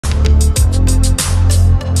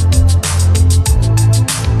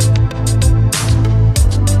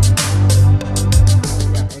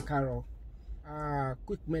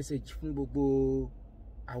quick message fún gbogbo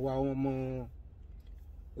àwa ọmọ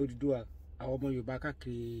Odùduwà, àwa ọmọ Yorùbá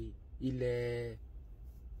káàkiri ilẹ̀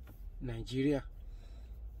Nàìjíríà.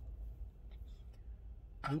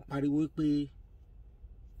 À ń pariwo pé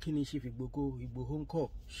kí ni Chief Ìgbòho ń kọ́,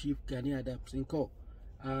 Chief Gani Adams ń kọ́,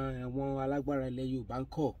 àwọn alágbára ilẹ̀ Yorùbá ń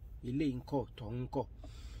kọ́, eléyìí ń kọ́, tọ̀hún ń kọ́.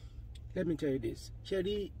 Let me tell you this, ṣé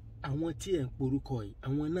rí àwọn tí ẹ̀ ń porúkọ yìí,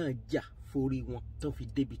 àwọn náà jà forí wọn tán fi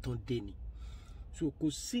débi tán dé ni. So kò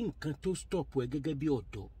sí nǹkan tó stop ẹ gẹ́gẹ́ bí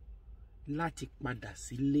ọ̀dọ́ láti padà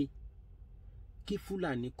sílé kí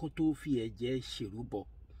Fúlàní kan tó fi ẹ̀jẹ̀ ṣèrúbọ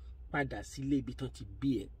padà sílé ibi tán ti bí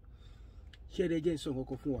ẹ. Ṣé ẹ jẹ́ ń sọ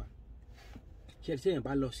nǹkan fún wa? Ṣé ẹ̀yin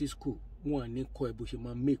bá lọ sí school, wọn ní kọ́ ẹ bó ṣe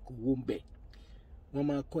máa make owó ń bẹ̀. Wọ́n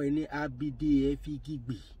máa kọ́ ẹ ní abídé ẹfí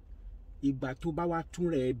gígbì. Ìgbà tó bá wá tún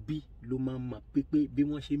rẹ̀ bí ló máa mọ̀ pé bí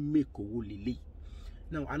wọ́n ṣe make owó lélẹ̀.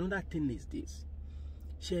 Now another thing is this.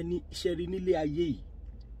 Ṣé rí nílé ayé yìí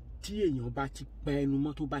tí èèyàn bá ti pa ẹnu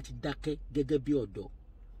mọ́ tó bá ti dákẹ́ gẹ́gẹ́ bí ọ̀dọ́,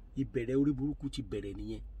 ìbẹ̀rẹ̀ orí burúkú ti bẹ̀rẹ̀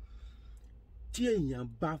nìyẹn. Tí èèyàn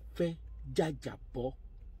bá fẹ́ jàjàbọ́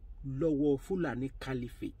lọ́wọ́ Fúlàní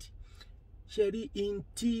Caliphate, ṣé rí in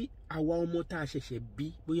tí àwa ọmọ tá a ṣẹ̀ṣẹ̀ bí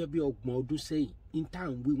bóyá bí 30 ọdún sẹ́yìn, in tá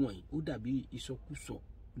à ń wí wọ̀nyí ó dàbí ìsọkúsọ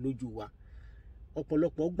lójú wa.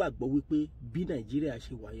 Ọ̀pọ̀lọpọ̀ gbàgbọ́ wípé bí Nàìjíríà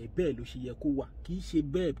ṣe wà yẹn bẹ́ẹ̀ ló ṣe yẹ kó wà. Kì í ṣe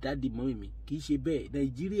bẹ́ẹ̀ dáàdì mọ́mì mi, kì í ṣe bẹ́ẹ̀.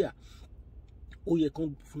 Nàìjíríà ó yẹ kán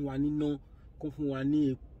fún wa níná, kán fún wa ní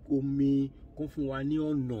omi, kán fún wa ní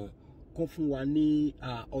ọ̀nà, kán fún wa ní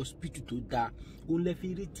hospital tó dáa. Òun lẹ fi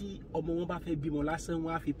rí tí ọmọ wọn bá fẹ́ bímọ lásán,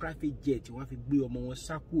 wọ́n á fi private jet, wọ́n á fi gbé ọmọ wọn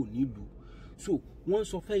sá kúrò nílùú. So wọ́n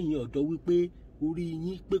sọ fẹ́yìn ọ̀dọ́ wípé orí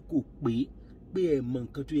yín pé kò pé ẹ mọ̀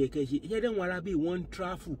nǹkan tó yẹ kẹ́ ṣe. Ẹ̀yẹ́ dẹ́wọ̀n ara bí wọ́n ń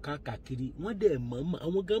travel káàkiri, wọ́n dẹ̀ mọ̀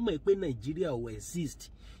àwọn gan mọ̀ pé Nàìjíríà ò exist,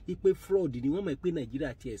 pé fraud ni, wọ́n mọ̀ pé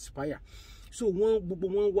Nàìjíríà ti expire. So gbogbo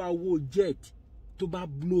wọn wá owó jet tó bá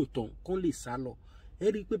blow tán kán lè sá lọ. Ẹ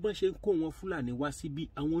rí i pé bọ́n ṣe ń kó wọn Fúlàní wá síbí,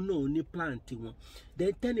 àwọn náà ní plan tiwọn.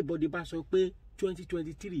 Then anybody bá sọ pé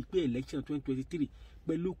 2023 pé election 2023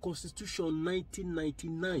 pẹ̀lú constitution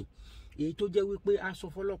 1999 èyí tó jẹ́ wípé a sọ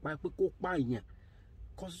fọlọ́pàá pé kó pààyàn.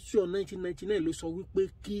 Constitution 1999 ló sọ wípé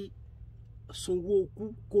kí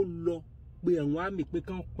Sanwó-Olú kó lọ pé àwọn àmì pé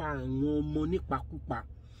kán pa àwọn ọmọ nípakúpa.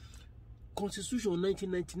 Constitution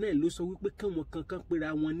 1999 ló sọ wípé káwọn kankan pera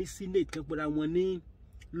wọn ní senate, kan pera wọn ní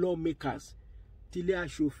lawmakers, tilé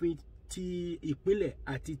aṣòfin ti ìpínlẹ̀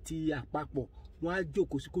àti ti àpapọ̀. Wọ́n á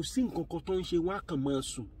jókòó sí, kò sí nǹkan kan tó ń ṣe, wọ́n á kàn máa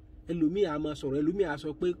sùn. Ẹlòmíì á máa sọ̀rọ̀, ẹlòmíì á sọ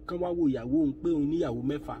pé kán wá wo ìyàwó òun pé òun níyàwó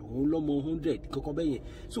 6, òun lọ́mọ 100 kankan bẹ́ẹ̀ yẹn.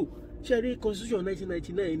 So ṣé rí constitution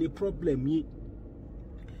 1999 ní problem yìí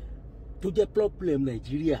tó jẹ́ problem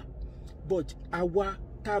Nàìjíríà. But àwa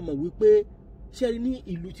tá a mọ̀ wípé ṣé rí ní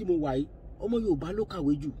ìlú tí mo wà yìí ọmọ Yorùbá ló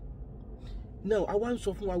kàwé jù. Now àwa ń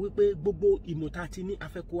sọ fún wa wípé gbogbo ìmọ̀ tá a ti ní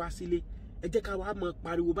afẹ́ kó wá sílé. Ẹ jẹ́ ká wá máa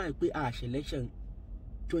pariwo báyìí pé a ṣe election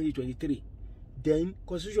 2023. Then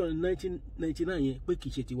constitution 1999 yẹn pé kì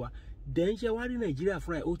í ṣe tiwa. Then ṣé wá rí Nàìjíríà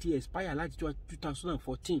fúnra ẹ̀ ó ti expire láti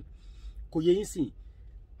 2014. Kò yẹ yín sìn.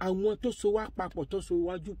 Àwọn tó so wá papọ̀ tó so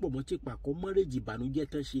wájú pọ̀ mọ́ ti pàkọ́ mọ́rẹ́jì ìbànújẹ́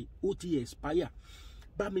tán ṣe ó ti expire.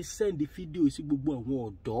 Bá mi send fídíò sí gbogbo àwọn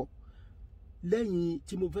ọ̀dọ́. Lẹ́yìn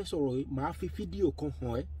tí mo fẹ́ sọ̀rọ̀ yìí, màá fi fídíò kan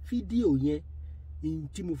hàn ẹ́. Fídíò yẹn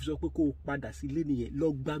tí mo fi sọ pé kó o padà sílé nìyẹn, lọ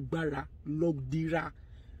gbàgbára, lọ dira.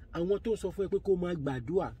 Àwọn tó sọ fún ẹ pé kó máa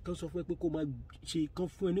gbàdúrà, tó sọ fún ẹ pé kó máa ṣe kan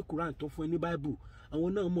fún ẹ ní Quran, tó fún ẹ ní Bible, àwọn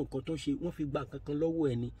náà mọ̀ nǹkan tó ṣe, wọ́n fi gba nǹkan kan lọ́wọ́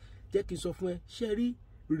ẹni. Jẹ́ kí n sọ fún ẹ, ṣé rí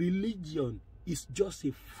religion is just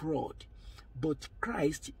a fraud, but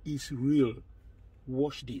Christ is real.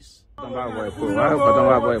 Watch this. Come on, boy, fool. I hope I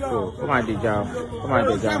don't boy, fool. Come on, DJ. Come on,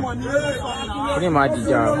 DJ. Come on,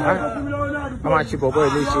 DJ. Come on, Chico, boy,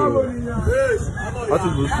 let's see. What's the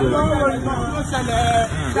boost?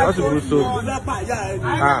 What's the boost?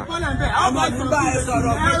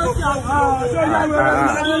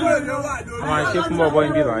 Come on, Chico, boy,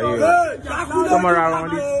 in the come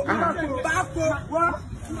around this.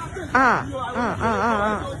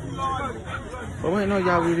 Oh, I know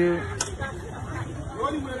y'all with you.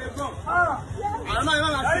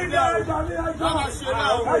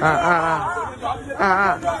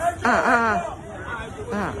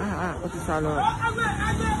 What's this all on?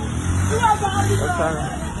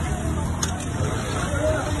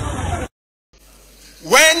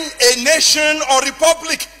 When a nation or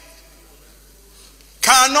republic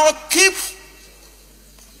cannot keep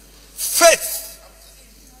faith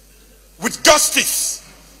with justice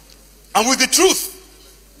and with the truth,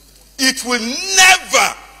 it will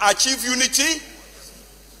never achieve unity.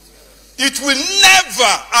 It will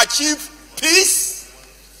never achieve peace,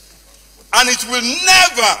 and it will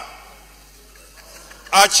never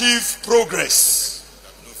achieve progress.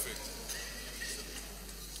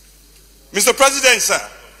 Mr. President, sir,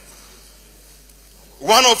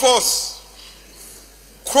 one of us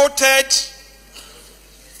quoted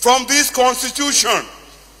from this constitution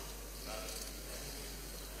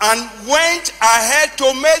and went ahead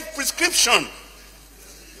to make prescription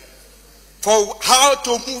for how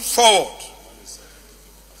to move forward.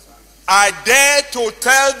 I dare to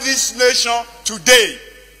tell this nation today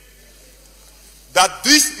that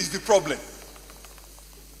this is the problem.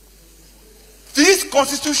 This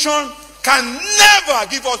constitution can never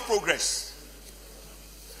give us progress.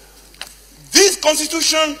 This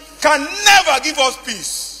constitution can never give us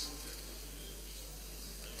peace.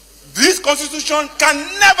 This constitution can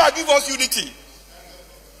never give us unity.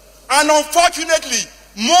 And unfortunately,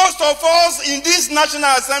 most of us in this National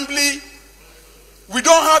Assembly, we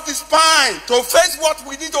don't have the spine to face what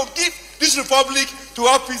we need to give this republic to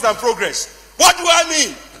have peace and progress. What do I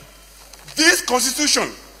mean? This constitution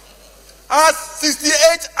has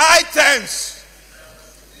 68 items.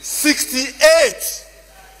 68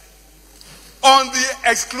 on the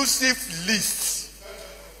exclusive list.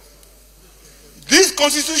 This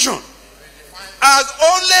constitution has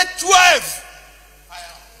only 12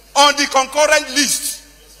 on the concurrent list.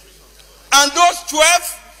 And those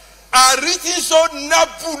 12 are written so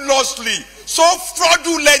nebulously, so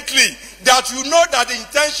fraudulently, that you know that the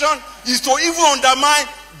intention is to even undermine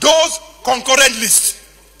those concurrent lists.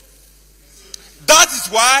 That is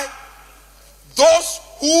why those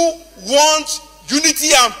who want unity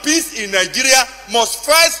and peace in Nigeria must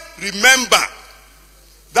first remember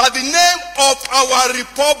that the name of our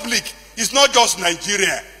republic is not just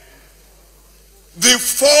Nigeria. The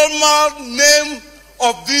formal name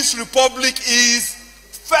of this republic is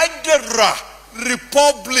Federal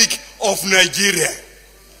Republic of Nigeria.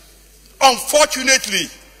 Unfortunately,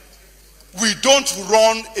 we don't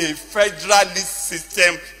run a federalist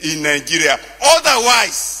system in Nigeria.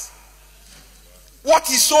 Otherwise, what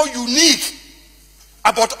is so unique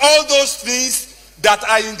about all those things that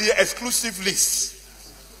are in the exclusive list?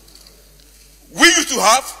 We used to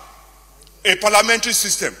have a parliamentary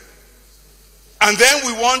system. And then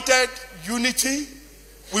we wanted unity,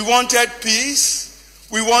 we wanted peace,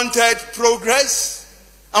 we wanted progress,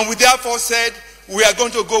 and we therefore said we are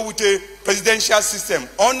going to go with a presidential system.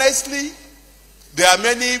 Honestly, there are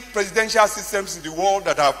many presidential systems in the world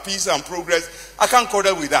that have peace and progress. I can't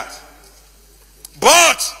quarrel with that.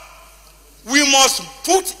 But we must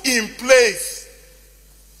put in place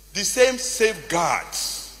the same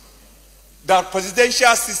safeguards that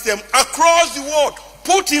presidential system across the world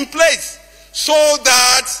put in place, so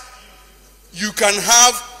that you can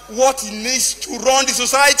have what it needs to run the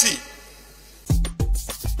society.